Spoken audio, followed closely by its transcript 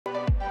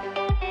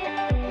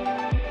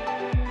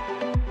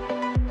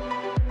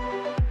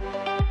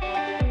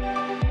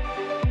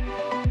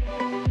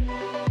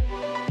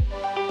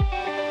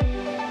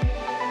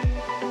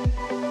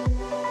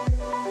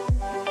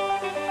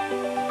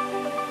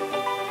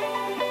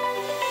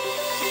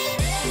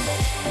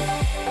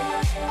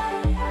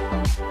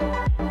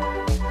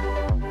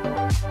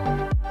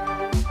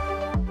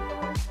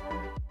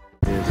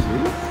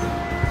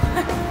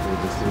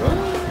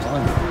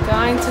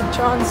Going to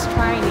John's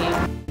training.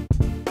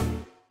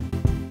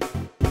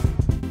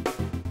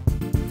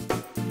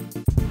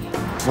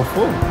 What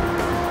for?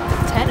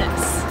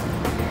 Tennis.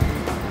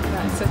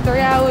 Right, so 3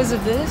 hours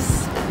of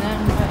this, and then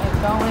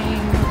we're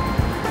going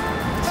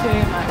to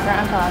my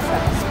grandpa's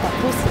house to play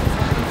pussy.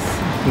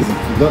 Because he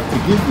forgot to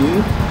give you.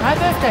 My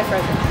birthday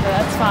present, but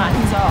that's fine,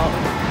 he's old.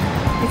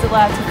 He's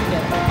allowed to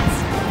forget things.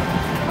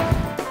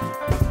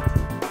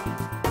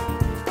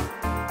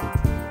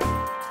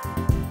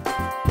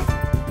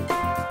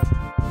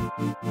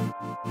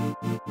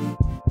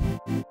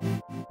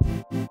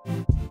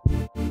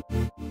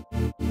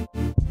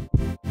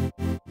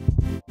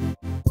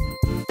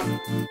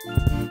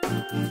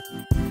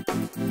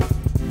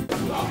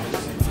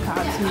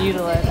 Can't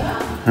mutilate.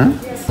 Huh?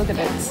 Just look at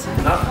this.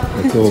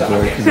 It's all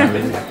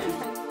broken.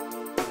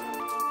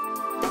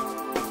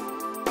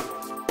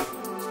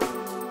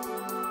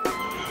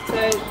 So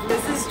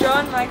this is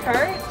John, my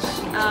coach.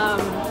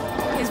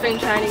 He's been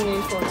training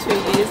me for 2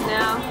 years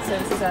now, so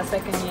this is our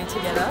second year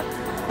together.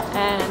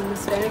 And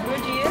it's been a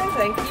good year,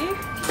 thank you.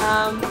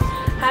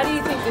 How do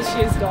you think this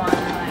year's gone,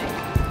 like,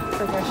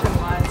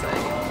 progression-wise?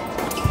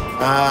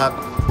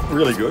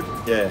 Really good,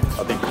 yeah.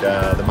 I think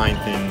the main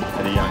thing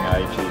at a young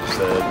age is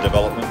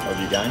development of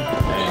your game,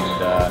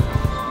 and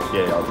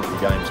yeah, I think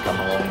your game's come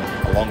along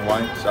a long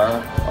way,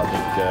 Sarah. I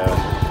think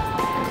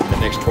in the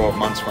next 12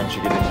 months, once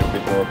you get into a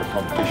bit more of a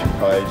competition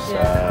phase,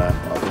 I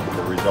think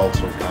the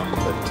results will come.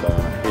 But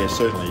yeah,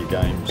 certainly your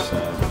game's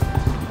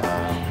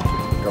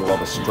got a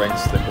lot of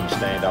strengths that can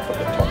stand up at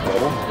the top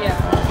level. Yeah.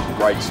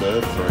 Great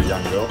serve for a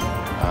young girl,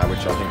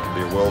 which I think can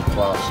be a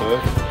world-class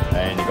serve,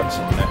 and you've got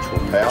some natural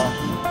power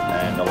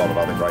and a lot of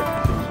other great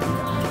things.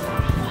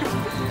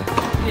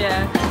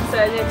 Yeah, so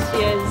next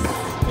year's,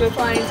 we're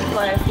planning to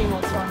play a few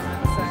more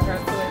tournaments, so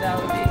hopefully that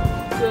would be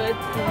good.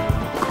 And,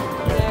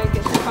 you know,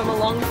 get to come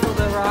along for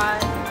the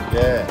ride.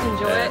 Yeah.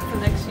 Enjoy it for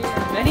next year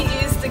and many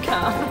years to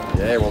come.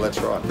 Yeah, well that's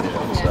right.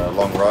 Yeah, it's a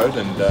long road,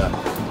 and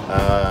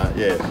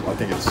yeah, I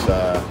think it's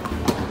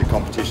the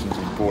competition's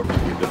important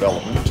for your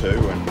development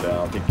too, and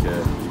I think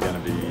you're going to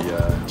be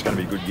it's going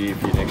to be a good year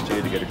for you next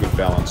year to get a good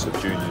balance of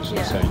juniors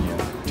and senior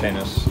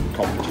tennis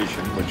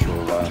competition, which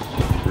will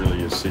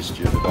really assist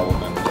your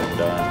development, and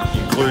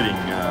including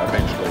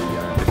eventually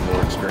a bit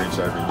more experience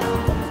over in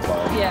Europe on the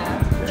play. Yeah.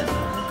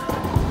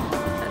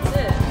 That's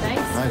it.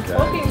 Thanks for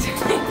talking to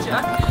me,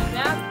 John.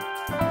 Now.